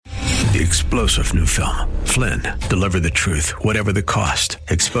the explosive new film, Flynn, deliver the truth, whatever the cost,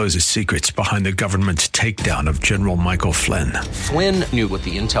 exposes secrets behind the government's takedown of General Michael Flynn. Flynn knew what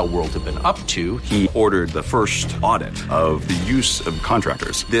the intel world had been up to. He ordered the first audit of the use of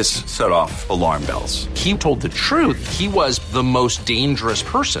contractors. This set off alarm bells. He told the truth. He was the most dangerous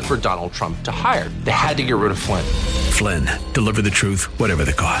person for Donald Trump to hire. They had to get rid of Flynn. Flynn, deliver the truth, whatever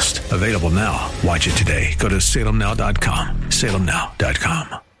the cost. Available now. Watch it today. Go to salemnow.com.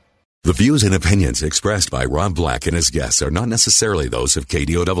 salemnow.com. The views and opinions expressed by Rob Black and his guests are not necessarily those of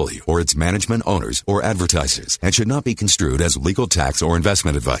KDOW or its management, owners, or advertisers and should not be construed as legal, tax, or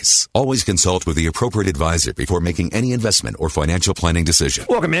investment advice. Always consult with the appropriate advisor before making any investment or financial planning decision.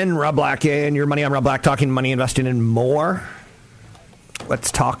 Welcome in, Rob Black and Your Money. I'm Rob Black, talking money, investing, and more.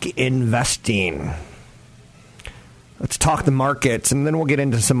 Let's talk investing. Let's talk the markets, and then we'll get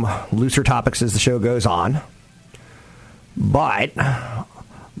into some looser topics as the show goes on. But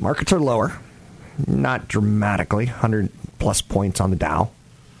markets are lower, not dramatically, 100-plus points on the Dow.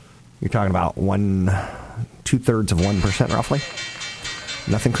 You're talking about 2/3 of 1% roughly.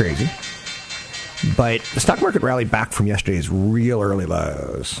 Nothing crazy. But the stock market rallied back from yesterday's real early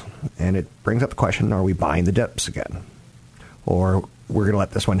lows. And it brings up the question, are we buying the dips again? Or we're going to let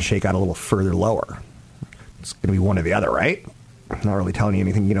this one shake out a little further lower? It's going to be one or the other, right? I'm not really telling you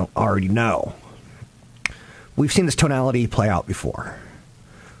anything you don't already know. We've seen this tonality play out before.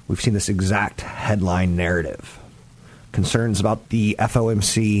 We've seen this exact headline narrative. Concerns about the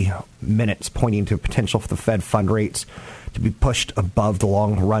FOMC minutes pointing to potential for the Fed fund rates to be pushed above the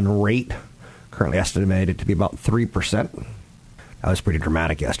long-run rate, currently estimated to be about 3%. That was pretty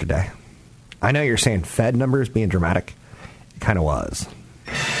dramatic yesterday. I know you're saying Fed numbers being dramatic. It kind of was.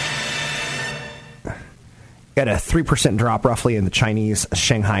 You had a 3% drop roughly in the Chinese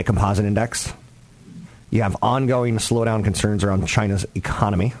Shanghai Composite Index. You have ongoing slowdown concerns around China's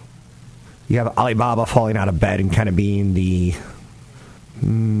economy. You have Alibaba falling out of bed and kind of being the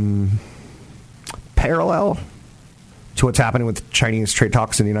parallel to what's happening with Chinese trade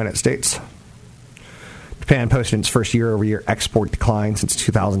talks in the United States. Japan posted its first year-over-year export decline since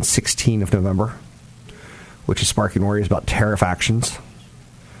 2016 of November, which is sparking worries about tariff actions.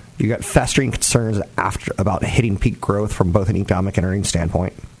 You got festering concerns about hitting peak growth from both an economic and earnings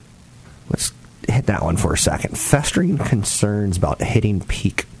standpoint. Let's hit that one for a second. Festering concerns about hitting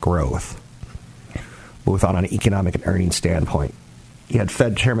peak growth, both on an economic and earnings standpoint. You had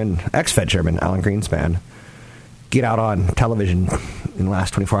ex-Fed Chairman Alan Greenspan get out on television in the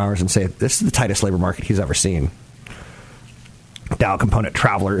last 24 hours and say this is the tightest labor market he's ever seen. Dow Component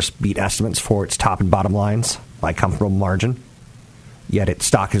Travelers beat estimates for its top and bottom lines by a comfortable margin, yet its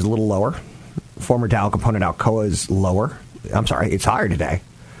stock is a little lower. Former Dow Component Alcoa is lower. I'm sorry, it's higher today.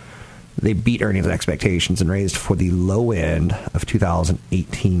 They beat earnings expectations and raised for the low end of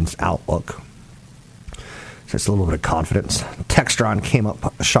 2018's outlook. So it's a little bit of confidence. Textron came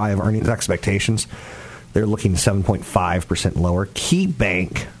up shy of earnings expectations. They're looking 7.5% lower.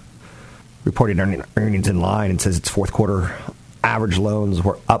 KeyBank reported earnings in line and says its fourth quarter average loans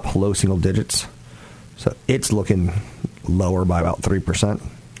were up low single digits. So it's looking lower by about 3%.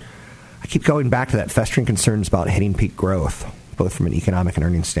 I keep going back to that festering concerns about hitting peak growth, both from an economic and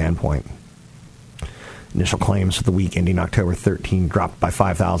earnings standpoint. Initial claims for the week ending October 13 dropped by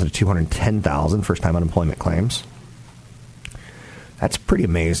 5,000 to 210,000 first-time unemployment claims. That's pretty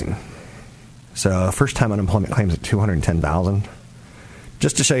amazing. So first-time unemployment claims at 210,000.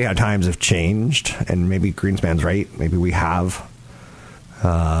 Just to show you how times have changed, and maybe Greenspan's right, maybe we have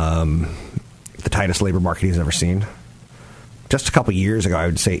the tightest labor market he's ever seen. Just a couple years ago, I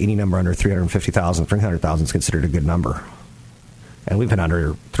would say any number under 350,000, 300,000 is considered a good number. And we've been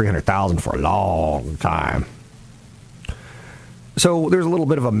under 300,000 for a long time. So there's a little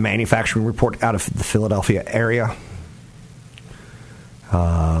bit of a manufacturing report out of the Philadelphia area.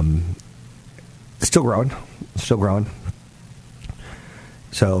 Still growing.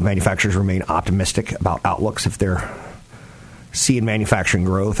 So manufacturers remain optimistic about outlooks. If they're seeing manufacturing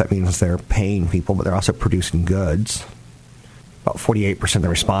growth, that means they're paying people, but they're also producing goods. About 48% of the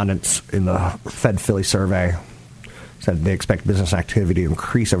respondents in the Fed Philly survey said they expect business activity to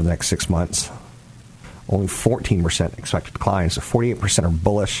increase over the next 6 months. Only 14% expect a decline. So 48% are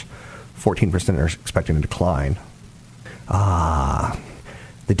bullish, 14% are expecting a decline.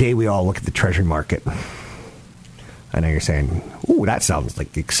 The day we all look at the Treasury market. I know you're saying, ooh, that sounds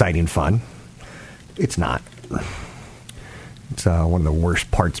like exciting fun. It's not. It's one of the worst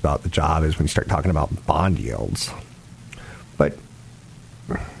parts about the job is when you start talking about bond yields. But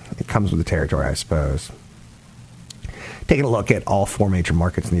it comes with the territory, I suppose. Taking a look at all four major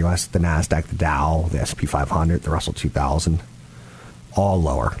markets in the U.S., the NASDAQ, the Dow, the S&P 500, the Russell 2000, all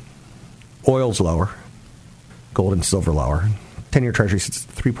lower. Oil's lower. Gold and silver lower. 10-year Treasury sits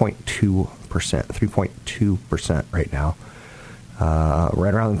at 3.2%. 3.2% right now.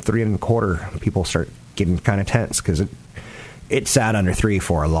 Right around 3.25%, people start getting kind of tense because it sat under 3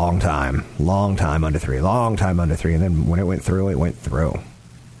 for a long time. Long time under 3. Long time under 3. And then when it went through, it went through.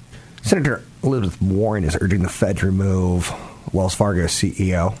 Senator Elizabeth Warren is urging the Fed to remove Wells Fargo's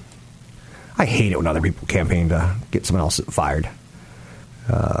CEO. I hate it when other people campaign to get someone else fired.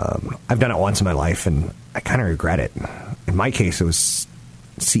 I've done it once in my life, and I kind of regret it. In my case, it was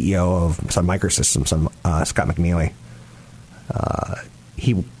CEO of Sun Microsystems, Scott McNealy.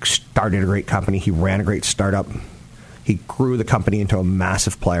 He started a great company. He ran a great startup. He grew the company into a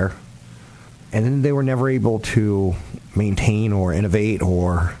massive player. And then they were never able to maintain or innovate,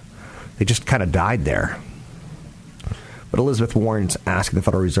 or they just kind of died there. But Elizabeth Warren's asking the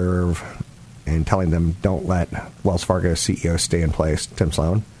Federal Reserve and telling them, don't let Wells Fargo CEO stay in place, Tim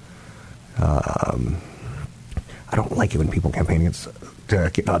Sloan. I don't like it when people campaign against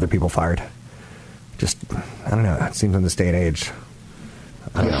to get other people fired. Just, I don't know. It seems in this day and age.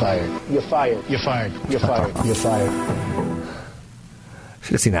 You're fired. You're fired. You're fired. You're fired. You're fired.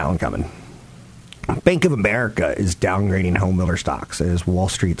 Should have seen that one coming. Bank of America is downgrading home builder stocks as Wall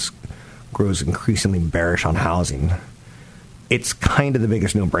Street grows increasingly bearish on housing. It's kind of the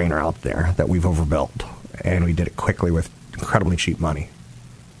biggest no-brainer out there that we've overbuilt, and we did it quickly with incredibly cheap money.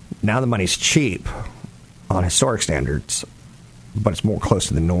 Now the money's cheap on historic standards, but it's more close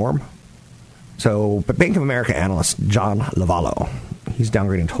to the norm. But Bank of America analyst John Lovallo, he's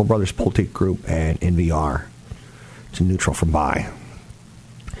downgrading Toll Brothers, Pulte Group, and NVR to neutral from buy.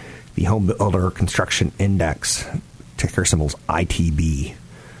 The Home Builder Construction Index, ticker symbols ITB,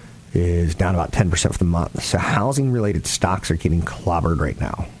 is down about 10% for the month. So housing-related stocks are getting clobbered right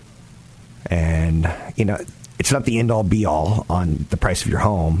now. And, it's not the end-all, be-all on the price of your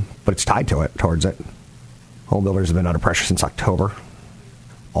home, but it's tied to it, towards it. Home builders have been under pressure since October,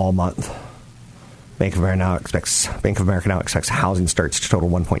 all month. Bank of America now expects housing starts to total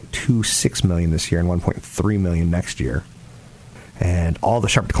 1.26 million this year and 1.3 million next year. And all the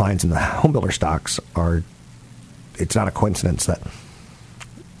sharp declines in the home builder stocks it's not a coincidence that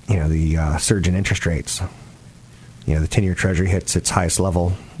the surge in interest rates. The 10-year Treasury hits its highest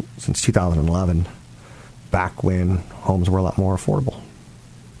level since 2011, back when homes were a lot more affordable.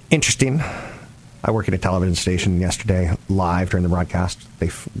 Interesting. I work at a television station yesterday, live during the broadcast. They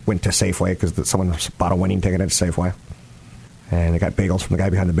went to Safeway because someone bought a winning ticket at Safeway. And they got bagels from the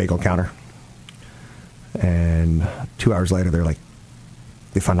guy behind the bagel counter. And 2 hours later,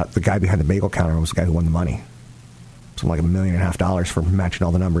 they found out the guy behind the bagel counter was the guy who won the money. Something like $1.5 million for matching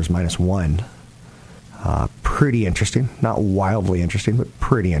all the numbers minus one. Pretty interesting. Not wildly interesting, but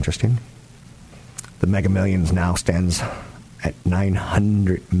pretty interesting. The Mega Millions now stands at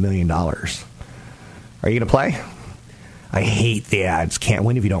 $900 million. Are you going to play? I hate the ads. Can't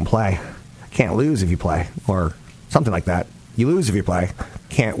win if you don't play. Can't lose if you play. Or something like that. You lose if you play.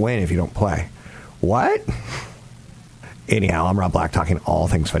 Can't win if you don't play. What? Anyhow, I'm Rob Black, talking all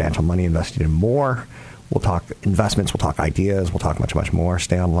things financial, money, investing, and more. We'll talk investments, we'll talk ideas, we'll talk much, much more.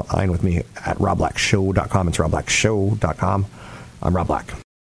 Stay online with me at robblackshow.com. It's robblackshow.com. I'm Rob Black.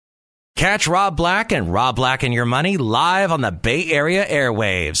 Catch Rob Black and Rob Black and Your Money live on the Bay Area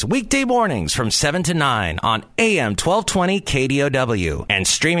airwaves, weekday mornings from 7 to 9 on AM 1220 KDOW and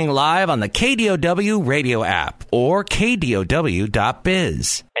streaming live on the KDOW radio app or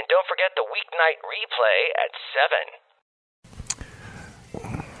KDOW.biz. And don't forget the weeknight replay at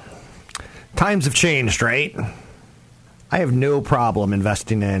 7. Times have changed, right? I have no problem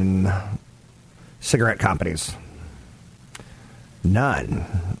investing in cigarette companies. None.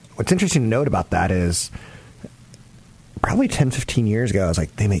 What's interesting to note about that is probably 10, 15 years ago, I was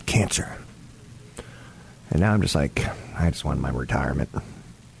like, they make cancer. And now I'm just like, I just want my retirement.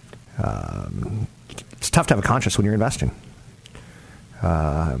 It's tough to have a conscience when you're investing.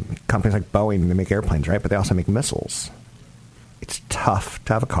 Companies like Boeing, they make airplanes, right? But they also make missiles. It's tough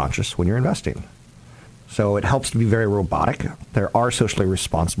to have a conscience when you're investing. So it helps to be very robotic. There are socially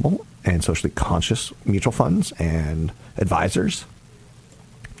responsible and socially conscious mutual funds and advisors.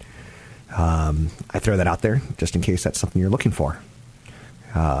 I throw that out there just in case that's something you're looking for.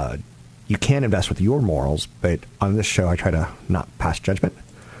 You can invest with your morals, but on this show I try to not pass judgment.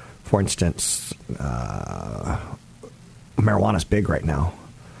 For instance, marijuana's big right now.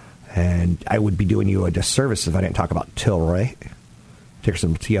 And I would be doing you a disservice if I didn't talk about Tilray, ticker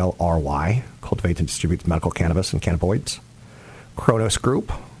symbol TLRY, cultivates and distributes medical cannabis and cannabinoids. Kronos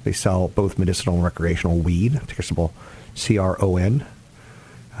Group, they sell both medicinal and recreational weed, ticker symbol CRON.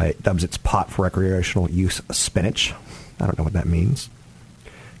 It dubs its pot for recreational use spinach. I don't know what that means.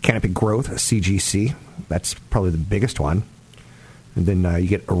 Canopy Growth, CGC. That's probably the biggest one. And then you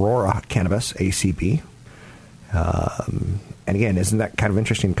get Aurora Cannabis, ACB. And again, isn't that kind of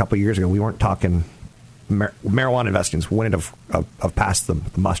interesting? A couple of years ago, we weren't talking marijuana investings. We wouldn't have passed the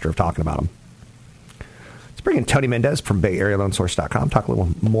muster of talking about them. Let's bring in Tony Mendez from BayAreaLoanSource.com. Talk a little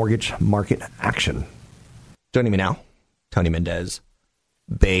mortgage market action. Joining me now, Tony Mendez,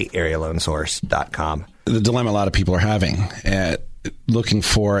 BayAreaLoanSource.com. The dilemma a lot of people are having looking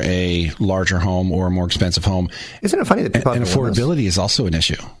for a larger home or a more expensive home. Isn't it funny that people and affordability is also an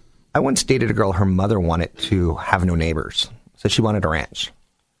issue. I once dated a girl, her mother wanted to have no neighbors. So she wanted a ranch.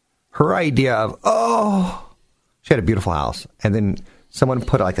 Her idea of, she had a beautiful house. And then someone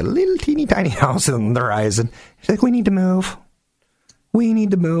put like a little teeny tiny house on the horizon. She's like, we need to move. We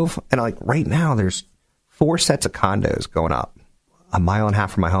need to move. And like right now, there's 4 sets of condos going up a mile and a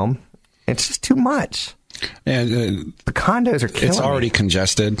half from my home. It's just too much. And the condos are killing It's already me.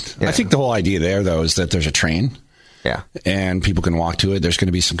 Congested. Yeah. I think the whole idea there, though, is that there's a train. Yeah. And people can walk to it. There's going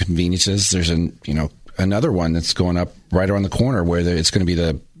to be some conveniences. There's another one that's going up right around the corner where it's going to be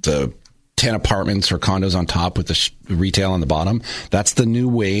the 10 apartments or condos on top with the retail on the bottom. That's the new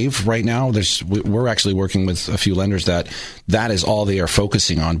wave right now. We're actually working with a few lenders that is all they are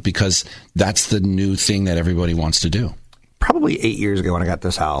focusing on because that's the new thing that everybody wants to do. Probably 8 years ago when I got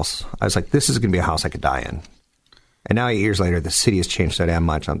this house, I was like, this is going to be a house I could die in. And now 8 years later, the city has changed so damn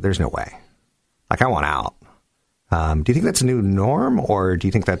much. There's no way. Like, I want out. Do you think that's a new norm, or do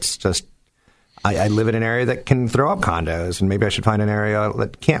you think that's just I live in an area that can throw up condos, and maybe I should find an area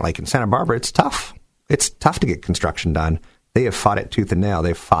that can't? Like in Santa Barbara, it's tough. It's tough to get construction done. They have fought it tooth and nail.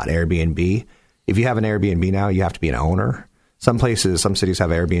 They've fought Airbnb. If you have an Airbnb now, you have to be an owner. Some cities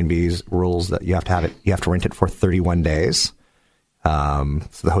have Airbnb's rules that you have to have it. You have to rent it for 31 days. So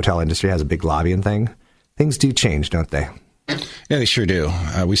the hotel industry has a big lobbying thing. Things do change, don't they? Yeah, they sure do.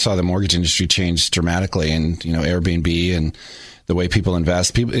 We saw the mortgage industry change dramatically, and Airbnb and the way people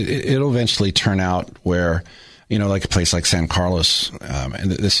invest. It'll eventually turn out where, like a place like San Carlos,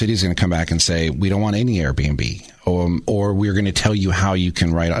 and the city's going to come back and say, we don't want any Airbnb, or we're going to tell you how you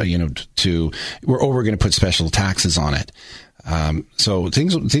can write, we're going to put special taxes on it. So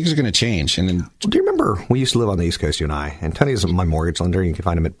things are going to change. And then, do you remember we used to live on the East Coast, you and I? And Tony is my mortgage lender. You can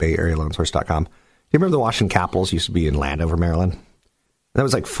find him at BayAreaLoanSource.com. Do you remember the Washington Capitals used to be in Landover, Maryland? That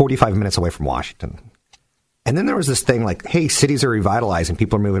was like 45 minutes away from Washington. And then there was this thing like, hey, cities are revitalizing.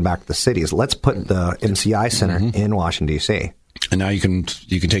 People are moving back to the cities. Let's put the MCI Center in Washington, D.C. And now you can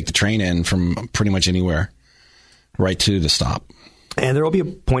take the train in from pretty much anywhere right to the stop. And there will be a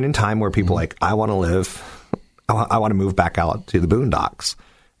point in time where people I want to move back out to the boondocks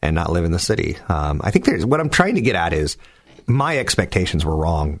and not live in the city. I think what I'm trying to get at is my expectations were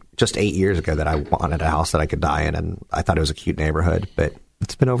wrong just 8 years ago that I wanted a house that I could die in, and I thought it was a cute neighborhood, but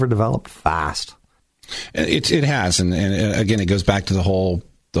it's been overdeveloped fast. It has, and again, it goes back to the whole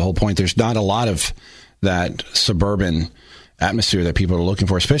point. There's not a lot of that suburban atmosphere that people are looking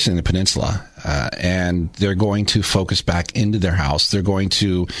for, especially in the peninsula, and they're going to focus back into their house. They're going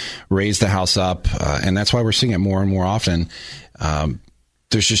to raise the house up, and that's why we're seeing it more and more often.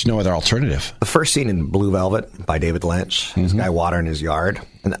 There's just no other alternative. The first scene in Blue Velvet by David Lynch, this guy watering his yard,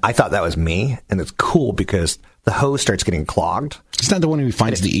 and I thought that was me, and it's cool because the hose starts getting clogged. It's not the one who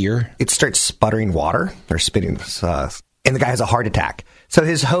finds the ear. It starts sputtering water or spitting, and the guy has a heart attack. So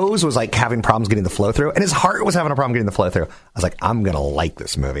his hose was like having problems getting the flow through, and his heart was having a problem getting the flow through. I was like, I'm going to like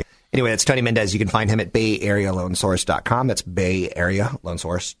this movie. Anyway, that's Tony Mendez. You can find him at BayAreaLoanSource.com. That's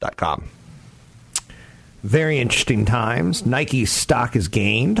BayAreaLoanSource.com. Very interesting times. Nike's stock has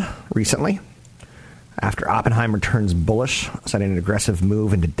gained recently after Oppenheimer turns bullish, citing an aggressive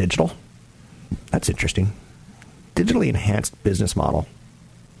move into digital. That's interesting. Digitally enhanced business model.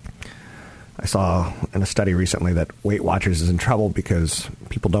 I saw in a study recently that Weight Watchers is in trouble because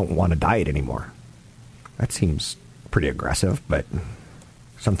people don't want to diet anymore. That seems pretty aggressive, but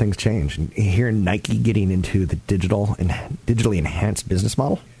some things change. And here, Nike getting into the digitally enhanced business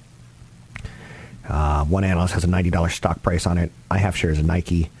model. One analyst has a $90 stock price on it. I have shares of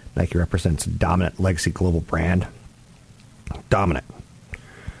Nike. Nike represents a dominant legacy global brand. Dominant.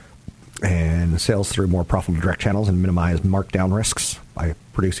 And sales through more profitable direct channels and minimize markdown risks by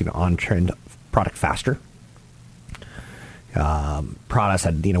producing on-trend product faster. Prada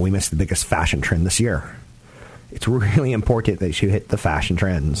said, we missed the biggest fashion trend this year. It's really important that you hit the fashion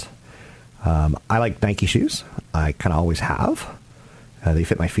trends. I like Nike shoes. I kind of always have. They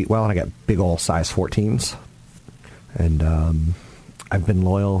fit my feet well, and I got big old size 14s. And I've been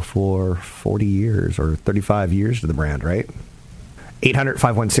loyal for 40 years or 35 years to the brand, right?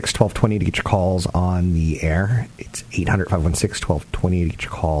 800-516-1220 to get your calls on the air. It's 800-516-1220 to get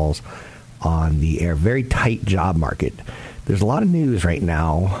your calls on the air. Very tight job market. There's a lot of news right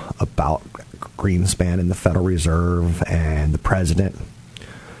now about Greenspan and the Federal Reserve and the president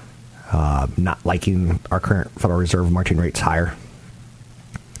not liking our current Federal Reserve marching rates higher.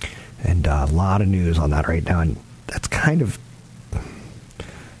 And a lot of news on that right now. And that's kind of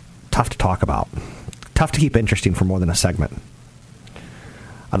tough to talk about. Tough to keep interesting for more than a segment.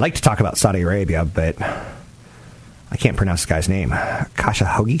 I'd like to talk about Saudi Arabia, but I can't pronounce this guy's name.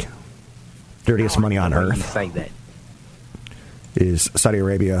 Khashoggi? Dirtiest money on earth. You say that? Is Saudi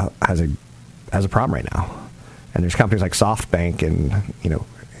Arabia has a problem right now. And there's companies like SoftBank and,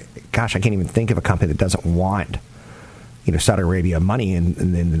 gosh, I can't even think of a company that doesn't want, Saudi Arabia money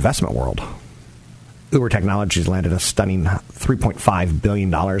in the investment world. Uber Technologies landed a stunning $3.5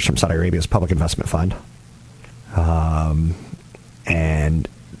 billion from Saudi Arabia's public investment fund. And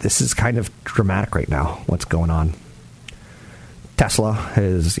this is kind of dramatic right now, what's going on. Tesla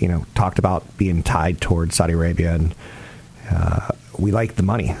has, talked about being tied towards Saudi Arabia, and we like the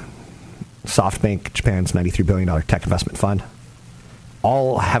money. SoftBank, Japan's $93 billion tech investment fund,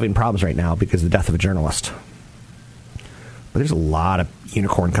 all having problems right now because of the death of a journalist. But there's a lot of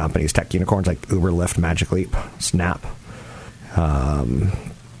unicorn companies, tech unicorns like Uber, Lyft, Magic Leap, Snap,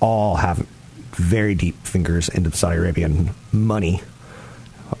 all have very deep fingers into the Saudi Arabian money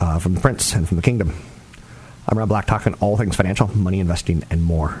from the prince and from the kingdom. I'm Rob Black, talking all things financial, money, investing, and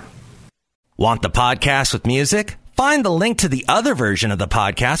more. Want the podcast with music? Find the link to the other version of the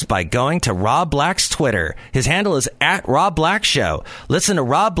podcast by going to Rob Black's Twitter. His handle is @RobBlackShow. Listen to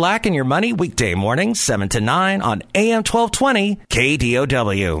Rob Black and Your Money weekday mornings, 7 to 9 on AM 1220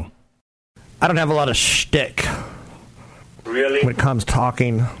 KDOW. I don't have a lot of shtick when it comes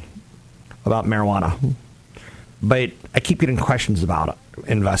talking about marijuana, but I keep getting questions about it.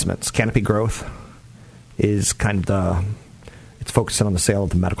 Investments. Canopy Growth is kind of it's focusing on the sale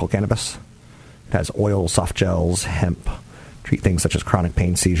of the medical cannabis. It has oil, soft gels, hemp, treat things such as chronic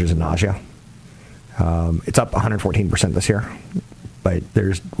pain, seizures, and nausea. It's up 114% this year, but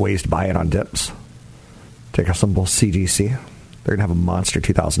there's ways to buy it on dips. Take a symbol CGC. They're going to have a monster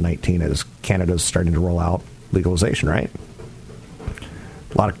 2019 as Canada's starting to roll out legalization, right?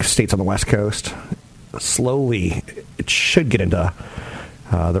 A lot of states on the West Coast. Slowly, it should get into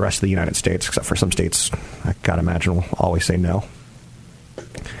the rest of the United States, except for some states, I gotta imagine, will always say no.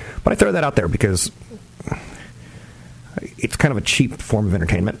 But I throw that out there because it's kind of a cheap form of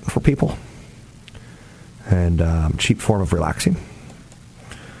entertainment for people and cheap form of relaxing.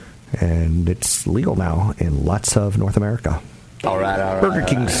 And it's legal now in lots of North America. All right. Burger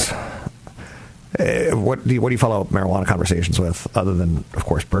King's. What do you follow marijuana conversations with other than, of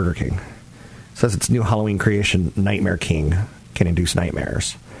course, Burger King? It says its new Halloween creation, Nightmare King, can induce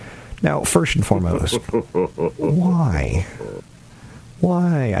nightmares. Now, first and foremost, why?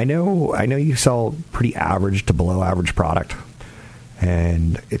 Why? I know you sell pretty average to below average product,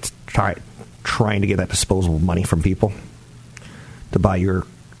 and it's trying to get that disposable money from people to buy your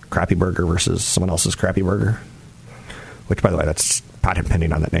crappy burger versus someone else's crappy burger. Which, by the way, that's patent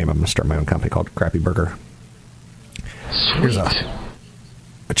pending on that name. I'm going to start my own company called Crappy Burger. Sweet. There's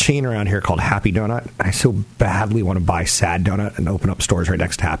a chain around here called Happy Donut. I so badly want to buy Sad Donut and open up stores right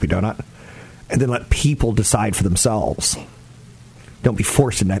next to Happy Donut and then let people decide for themselves. Don't be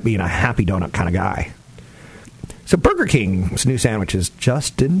forced into being a Happy Donut kind of guy. So Burger King's new sandwich is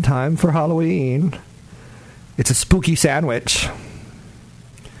just in time for Halloween. It's a spooky sandwich.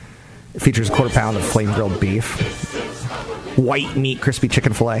 It features a quarter pound of flame-grilled beef, white meat, crispy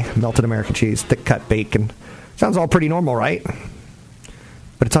chicken fillet, melted American cheese, thick-cut bacon. Sounds all pretty normal, right?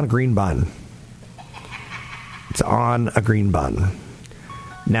 But it's on a green bun. It's on a green bun.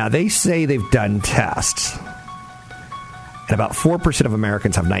 Now, they say they've done tests, and about 4% of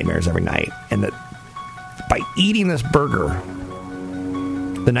Americans have nightmares every night, and that by eating this burger,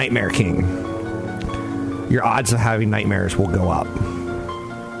 the Nightmare King, your odds of having nightmares will go up.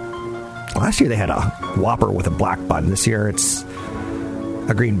 Last year they had a Whopper with a black bun. This year it's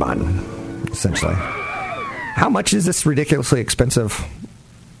a green bun, essentially. How much is this ridiculously expensive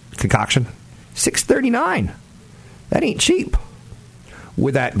concoction? $6.39. That ain't cheap.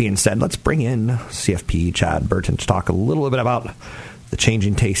 With that being said, let's bring in CFP Chad Burton to talk a little bit about the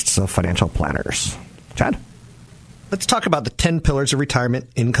changing tastes of financial planners. Chad? Let's talk about the 10 pillars of retirement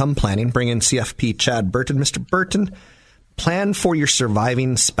income planning. Bring in CFP Chad Burton. Mr. Burton, plan for your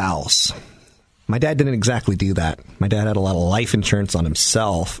surviving spouse. My dad didn't exactly do that. My dad had a lot of life insurance on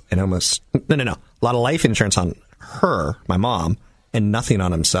himself and a lot of life insurance on her, my mom, and nothing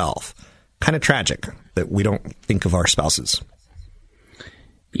on himself. Kind of tragic that we don't think of our spouses.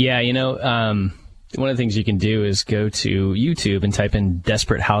 Yeah, one of the things you can do is go to YouTube and type in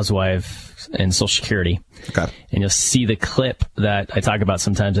Desperate Housewife and Social Security. Okay. And you'll see the clip that I talk about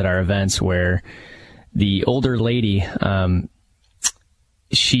sometimes at our events where the older lady, her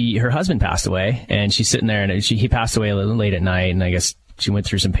husband passed away, and she's sitting there, and he passed away a little late at night, and I guess she went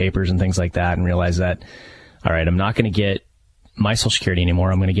through some papers and things like that and realized that, all right, I'm not going to get my Social Security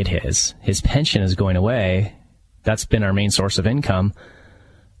anymore. I'm going to get his. His pension is going away. That's been our main source of income.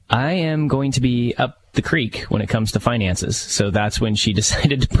 I am going to be up the creek when it comes to finances. So that's when she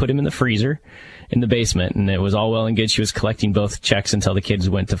decided to put him in the freezer in the basement. And it was all well and good. She was collecting both checks until the kids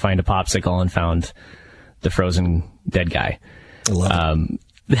went to find a popsicle and found the frozen dead guy. I love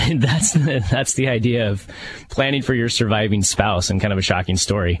it. That's the idea of planning for your surviving spouse, and kind of a shocking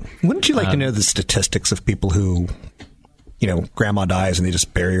story. Wouldn't you like to know the statistics of people who, grandma dies and they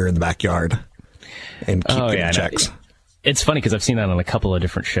just bury her in the backyard and keep getting checks? It's funny because I've seen that on a couple of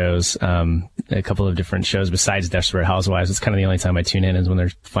different shows, besides Desperate Housewives. It's kind of the only time I tune in is when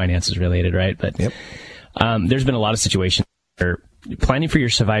there's finances related, right? But there's been a lot of situations where planning for your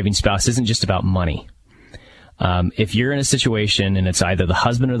surviving spouse isn't just about money. If you're in a situation and it's either the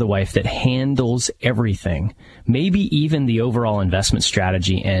husband or the wife that handles everything, maybe even the overall investment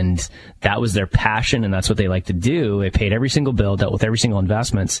strategy, and that was their passion and that's what they like to do. They paid every single bill, dealt with every single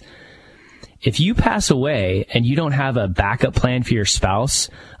investments. If you pass away and you don't have a backup plan for your spouse,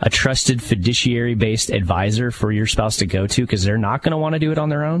 a trusted fiduciary-based advisor for your spouse to go to, because they're not going to want to do it on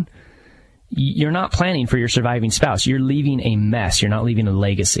their own, you're not planning for your surviving spouse. You're leaving a mess. You're not leaving a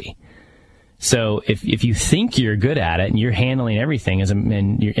legacy. So if you think you're good at it and you're handling everything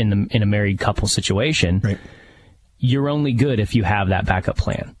and you're in a married couple situation, right, you're only good if you have that backup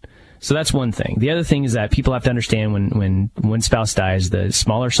plan. So that's one thing. The other thing is that people have to understand when one spouse dies, the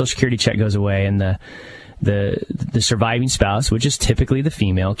smaller Social Security check goes away, and the surviving spouse, which is typically the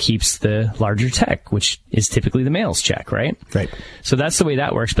female, keeps the larger check, which is typically the male's check, right? Right. So that's the way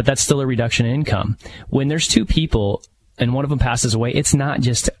that works, but that's still a reduction in income. When there's two people and one of them passes away,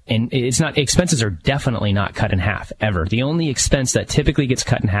 expenses are definitely not cut in half, ever. The only expense that typically gets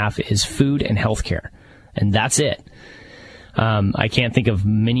cut in half is food and healthcare, and that's it. I can't think of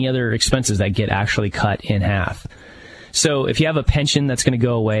many other expenses that get actually cut in half. So if you have a pension that's going to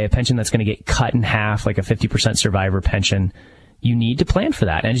go away, a pension that's going to get cut in half, like a 50% survivor pension, you need to plan for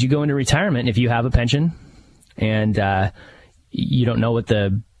that. And as you go into retirement, if you have a pension and you don't know what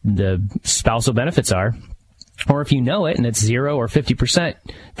the spousal benefits are, or if you know it and it's 0 or 50%,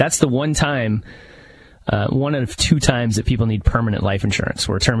 that's the one time, one of two times that people need permanent life insurance,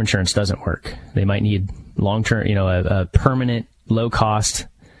 where term insurance doesn't work. They might need long-term, a permanent, low-cost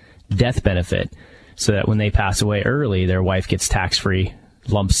death benefit, so that when they pass away early, their wife gets tax-free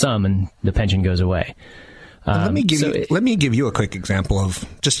lump sum and the pension goes away. Let me give you a quick example of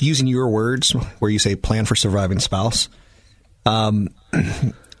just using your words where you say plan for surviving spouse.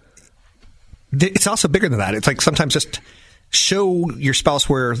 It's also bigger than that. It's like sometimes just show your spouse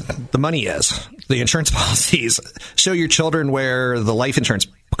where the money is, the insurance policies. Show your children where the life insurance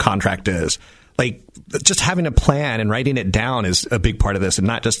contract is. Like, just having a plan and writing it down is a big part of this, and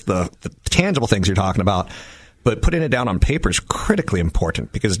not just the tangible things you're talking about, but putting it down on paper is critically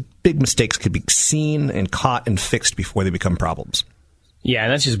important, because big mistakes could be seen and caught and fixed before they become problems. Yeah,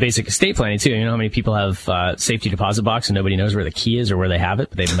 and that's just basic estate planning, too. You know how many people have safety deposit box and nobody knows where the key is or where they have it,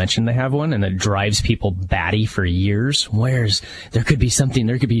 but they've mentioned they have one, and it drives people batty for years. There could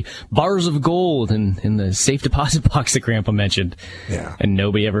be bars of gold in the safe deposit box that Grandpa mentioned. Yeah. And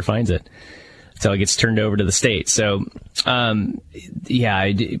nobody ever finds it until it gets turned over to the state. So, planning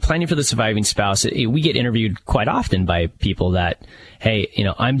for the surviving spouse, we get interviewed quite often by people that, hey,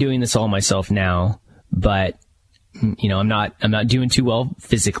 I'm doing this all myself now, but I'm not doing too well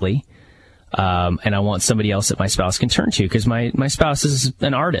physically. And I want somebody else that my spouse can turn to, because my spouse is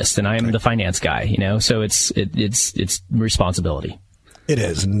an artist and I am the finance guy, so it's responsibility. It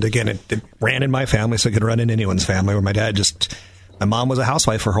is. And again, it ran in my family, so it could run in anyone's family, where my mom was a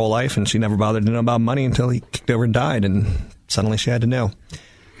housewife her whole life, and she never bothered to know about money until he kicked over and died, and suddenly she had to know.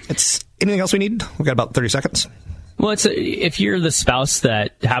 Anything else we need? We've got about 30 seconds. Well, if you're the spouse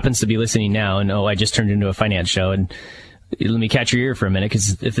that happens to be listening now and, I just turned into a finance show, and let me catch your ear for a minute,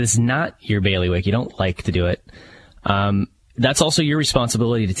 because if it's not your bailiwick, you don't like to do it, that's also your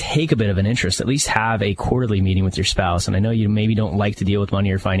responsibility to take a bit of an interest, at least have a quarterly meeting with your spouse. And I know you maybe don't like to deal with money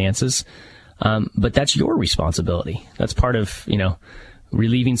or finances, but that's your responsibility. That's part of,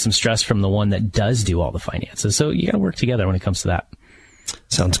 relieving some stress from the one that does do all the finances. So you got to work together when it comes to that.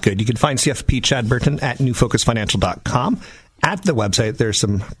 Sounds good. You can find CFP Chad Burton at newfocusfinancial.com. At the website, there's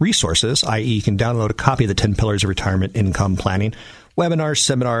some resources, i.e. you can download a copy of the 10 Pillars of Retirement Income Planning, Webinars,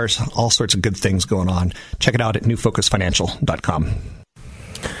 seminars, all sorts of good things going on. Check it out at newfocusfinancial.com.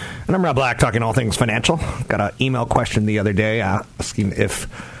 And I'm Rob Black, talking all things financial. Got an email question the other day asking if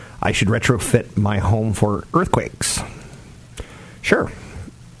I should retrofit my home for earthquakes. Sure.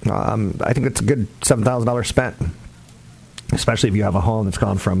 I think it's a good $7,000 spent, especially if you have a home that's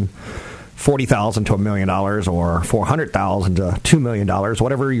gone from $40,000 to $1 million or $400,000 to $2 million,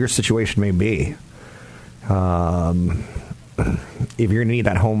 whatever your situation may be. If you're going to need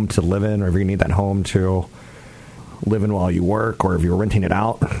that home to live in, or if you're going to need that home to live in while you work, or if you're renting it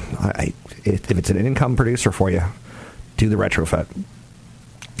out, if it's an income producer for you, do the retrofit.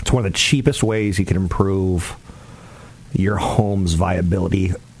 It's one of the cheapest ways you can improve your home's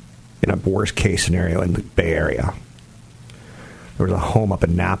viability in a worst-case scenario in the Bay Area. There was a home up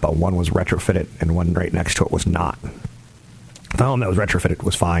in Napa. One was retrofitted, and one right next to it was not. The home that was retrofitted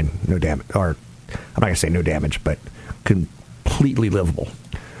was fine, no damage, or I'm not going to say no damage, but completely livable.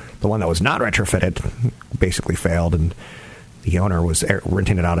 The one that was not retrofitted basically failed, and the owner was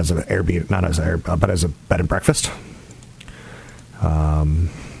renting it out as an Airbnb, not as but as a bed and breakfast.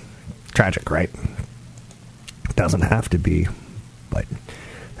 Tragic, right? Doesn't have to be, but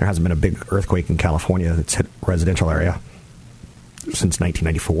there hasn't been a big earthquake in California that's hit residential area since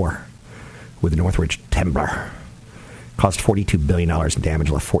 1994 with the Northridge Timber. Caused $42 billion in damage,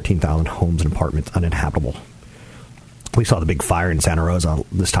 left 14,000 homes and apartments uninhabitable. We saw the big fire in Santa Rosa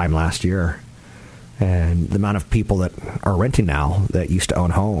this time last year, and the amount of people that are renting now that used to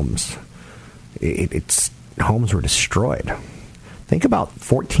own homes, homes were destroyed. Think about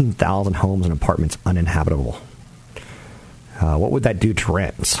 14,000 homes and apartments uninhabitable. What would that do to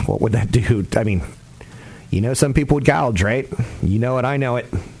rents? What would that do? I mean, some people would gouge, right? You know it, I know it.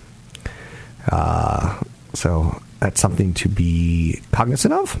 So that's something to be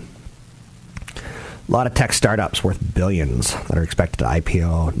cognizant of. A lot of tech startups worth billions that are expected to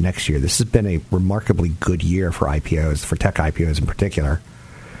IPO next year. This has been a remarkably good year for IPOs, for tech IPOs in particular.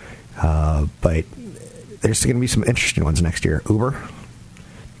 But there's going to be some interesting ones next year. Uber,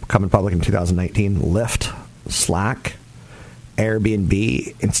 coming public in 2019. Lyft, Slack,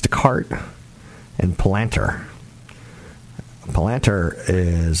 Airbnb, Instacart, and Palantir. Palantir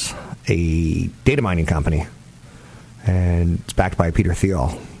is a data mining company, and it's backed by Peter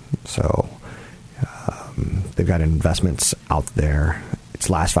Thiel. So they've got investments out there.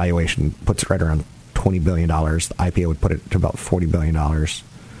 Its last valuation puts it right around $20 billion. The IPO would put it to about $40 billion.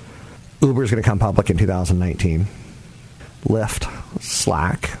 Uber is going to come public in 2019. Lyft,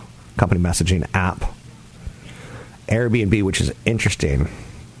 Slack, company messaging app. Airbnb, which is interesting.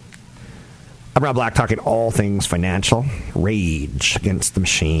 I'm Rob Black, talking all things financial. Rage Against the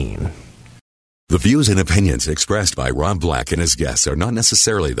Machine. The views and opinions expressed by Rob Black and his guests are not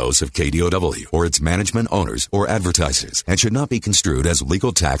necessarily those of KDOW or its management, owners, or advertisers, and should not be construed as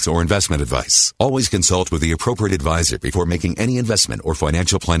legal, tax, or investment advice. Always consult with the appropriate advisor before making any investment or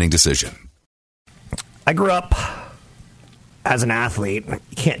financial planning decision. I grew up as an athlete.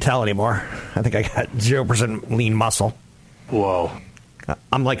 You can't tell anymore. I think I got 0% lean muscle. Whoa.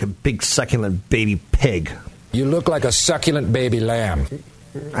 I'm like a big succulent baby pig. You look like a succulent baby lamb.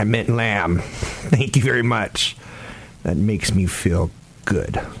 I meant lamb. Thank you very much. That makes me feel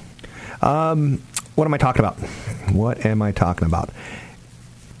good. What am I talking about?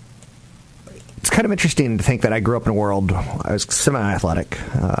 It's kind of interesting to think that I grew up in a world, I was semi-athletic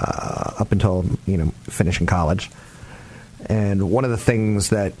up until, finishing college. And one of the things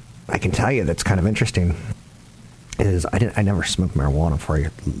that I can tell you that's kind of interesting is I never smoked marijuana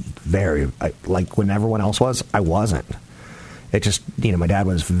like when everyone else was, I wasn't. It just, my dad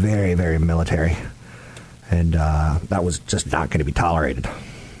was very, very military, and that was just not going to be tolerated.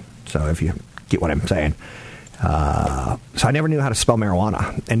 So if you get what I'm saying. So I never knew how to spell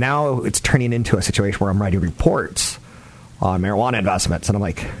marijuana. And now it's turning into a situation where I'm writing reports on marijuana investments, and I'm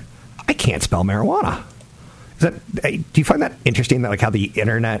like, I can't spell marijuana. Do you find that interesting, that like how the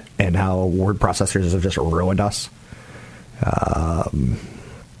internet and how word processors have just ruined us?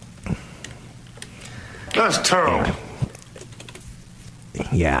 That's terrible.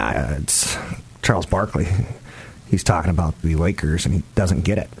 Yeah, it's Charles Barkley. He's talking about the Lakers, and he doesn't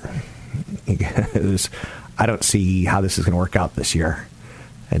get it. He goes, I don't see how this is going to work out this year.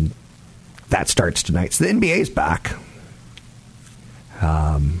 And that starts tonight. So the NBA's back.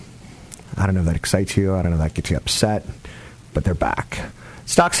 I don't know if that excites you. I don't know if that gets you upset. But they're back.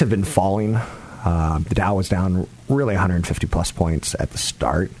 Stocks have been falling. The Dow was down really 150-plus points at the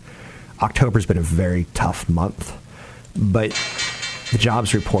start. October's been a very tough month. But the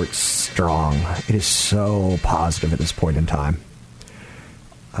jobs report's strong. It is so positive at this point in time.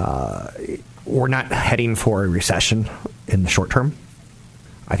 We're not heading for a recession in the short term.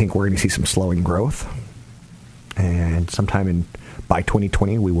 I think we're going to see some slowing growth. And sometime by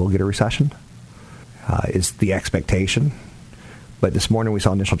 2020, we will get a recession, is the expectation. But this morning we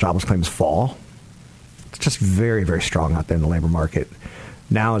saw initial jobless claims fall. It's just very, very strong out there in the labor market.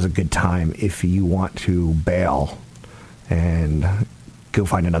 Now is a good time if you want to bail and go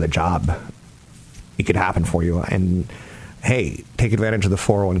find another job. It could happen for you. And, hey, take advantage of the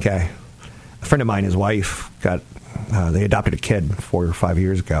 401k. A friend of mine, his wife, they adopted a kid 4 or 5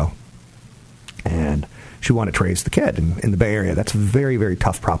 years ago. And she wanted to raise the kid in the Bay Area. That's a very, very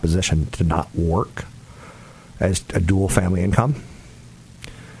tough proposition to not work as a dual family income.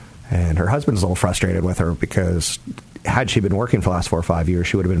 And her husband's a little frustrated with her because had she been working for the last 4 or 5 years,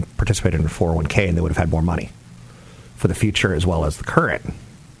 she would have been participating in a 401k and they would have had more money for the future as well as the current.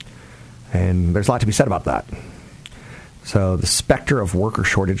 And there's a lot to be said about that. So the specter of worker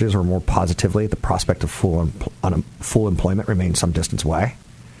shortages, or more positively, the prospect of full employment remains some distance away.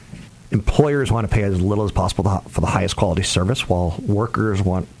 Employers want to pay as little as possible for the highest quality service, while workers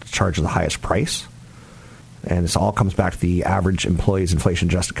want to charge the highest price. And this all comes back to the average employee's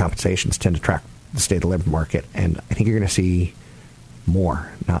inflation-adjusted compensations tend to track the state of the labor market. And I think you're going to see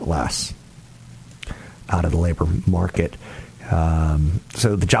more, not less, out of the labor market.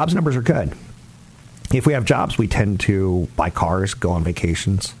 So the jobs numbers are good. If we have jobs, we tend to buy cars, go on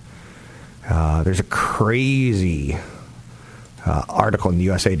vacations. There's a crazy article in the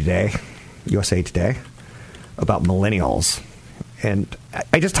USA Today about millennials. And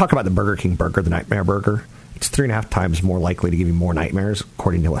I just talk about the Burger King burger, the Nightmare Burger. It's 3.5 times more likely to give you more nightmares,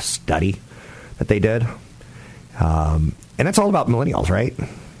 according to a study that they did. And that's all about millennials, right?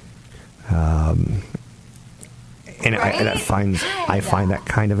 I find that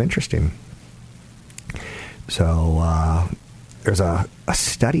kind of interesting. So there's a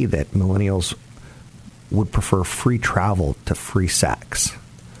study that millennials would prefer free travel to free sex.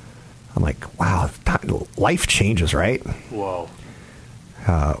 I'm like, wow, life changes, right? Whoa.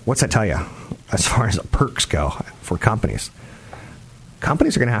 What's that tell you as far as perks go for companies?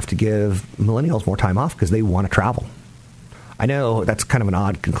 Companies are going to have to give millennials more time off because they want to travel. I know that's kind of an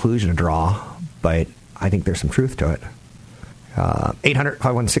odd conclusion to draw, but I think there's some truth to it.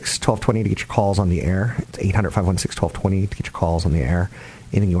 800-516-1220 to get your calls on the air. It's 800-516-1220 to get your calls on the air.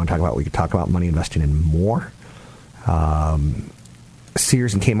 Anything you want to talk about, we could talk about money investing and more.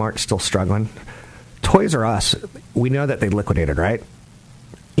 Sears and Kmart still struggling. Toys R Us, we know that they liquidated, right?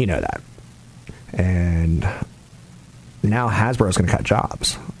 You know that. And now Hasbro is going to cut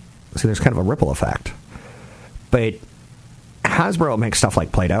jobs. So there's kind of a ripple effect. But Hasbro makes stuff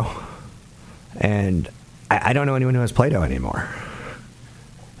like Play-Doh. And I don't know anyone who has Play-Doh anymore.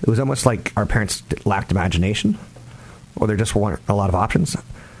 It was almost like our parents lacked imagination, or there just weren't a lot of options.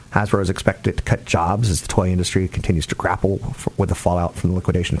 Hasbro is expected to cut jobs as the toy industry continues to grapple with the fallout from the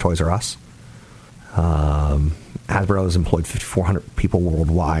liquidation of Toys R Us. Hasbro has employed 5,400 people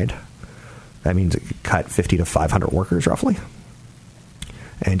worldwide. That means it could cut 50 to 500 workers, roughly.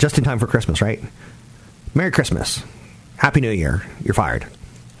 And just in time for Christmas, right? Merry Christmas. Happy New Year. You're fired.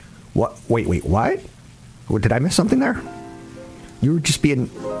 What? Wait, what? Did I miss something there? You were just being...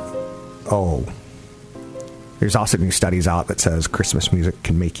 Oh. There's also new studies out that says Christmas music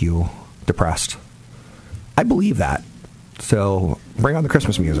can make you depressed. I believe that. So bring on the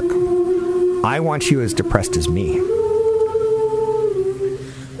Christmas music. I want you as depressed as me.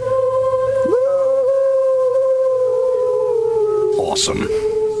 Awesome.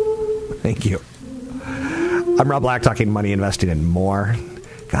 Thank you. I'm Rob Black, talking money, investing, and more.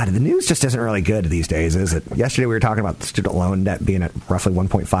 God, the news just isn't really good these days, is it? Yesterday we were talking about the student loan debt being at roughly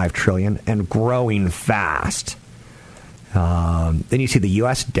 $1.5 trillion and growing fast. Then you see the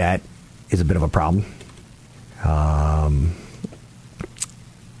U.S. debt is a bit of a problem.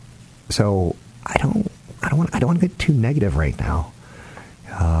 So I don't want to get too negative right now.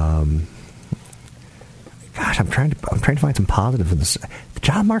 Gosh, I'm trying to find some positive in this. The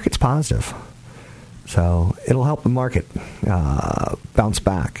job market's positive. So it'll help the market bounce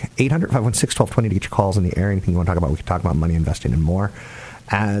back. 800-516-1220 to get your calls in the air. Anything you want to talk about, we can talk about money, investing, and more.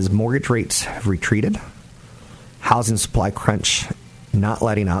 As mortgage rates have retreated, housing supply crunch not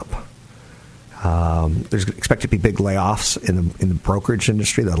letting up. There's expected to be big layoffs in the brokerage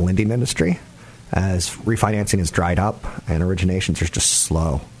industry, the lending industry, as refinancing has dried up and originations are just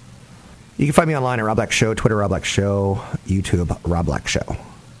slow. You can find me online at Rob Black Show, Twitter Rob Black Show, YouTube Rob Black Show.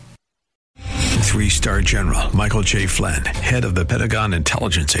 3-star general Michael J. Flynn, head of the Pentagon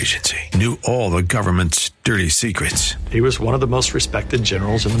Intelligence Agency, knew all the government's dirty secrets. He was one of the most respected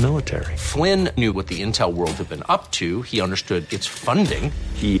generals in the military. Flynn knew what the intel world had been up to. He understood its funding.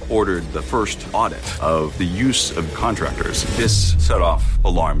 He ordered the first audit of the use of contractors. This set off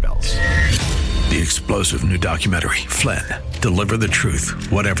alarm bells. The explosive new documentary, Flynn, Deliver the Truth,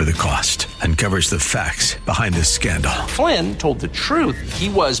 Whatever the Cost, uncovers the facts behind this scandal. Flynn told the truth. He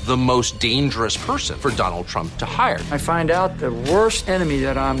was the most dangerous person for Donald Trump to hire. I find out the worst enemy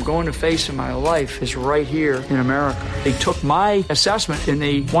that I'm going to face in my life is right here in America. They took my assessment and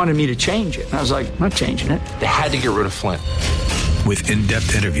they wanted me to change it. And I was like, I'm not changing it. They had to get rid of Flynn. With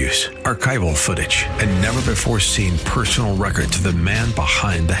in-depth interviews, archival footage, and never-before-seen personal records of the man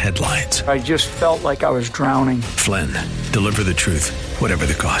behind the headlines. I just felt like I was drowning. Flynn, Deliver the Truth, Whatever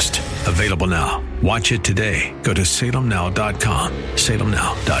the Cost. Available now. Watch it today. Go to salemnow.com.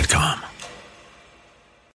 salemnow.com.